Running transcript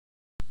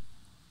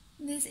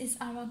This is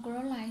our grow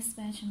light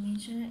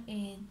spectrometer.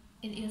 It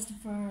is used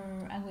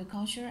for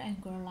agriculture and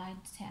grow light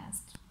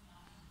test.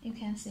 You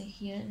can see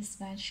here the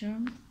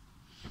spectrum.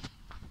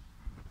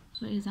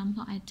 For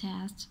example, I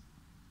test,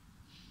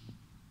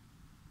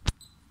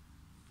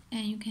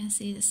 and you can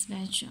see the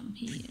spectrum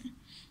here,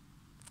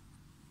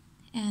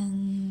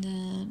 and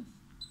the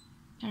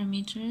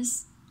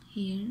parameters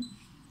here,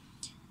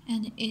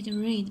 and it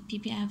reads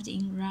PPFD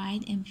in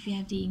red and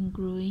PPFD in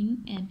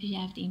green and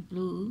PPFD in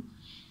blue.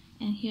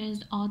 And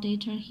here's all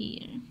data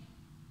here.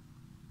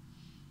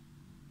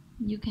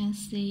 You can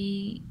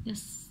see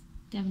this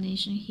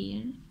definition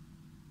here.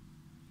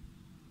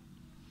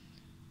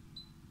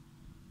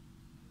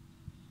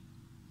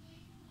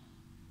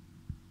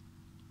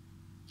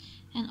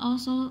 And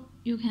also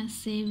you can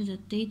save the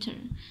data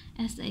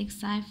as the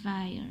Excel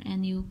file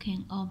and you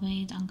can open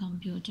it on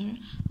computer.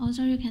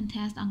 Also you can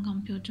test on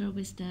computer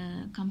with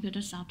the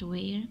computer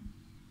software.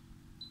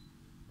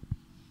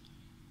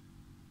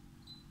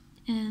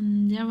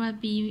 And there will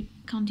be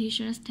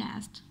continuous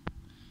test.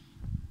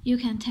 You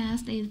can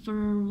test it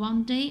for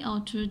 1 day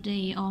or 2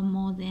 days or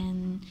more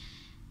than,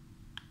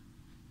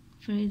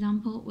 for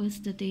example,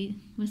 with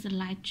the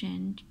light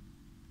change,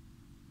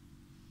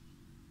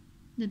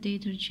 the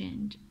data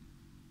change.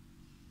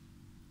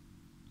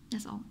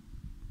 That's all.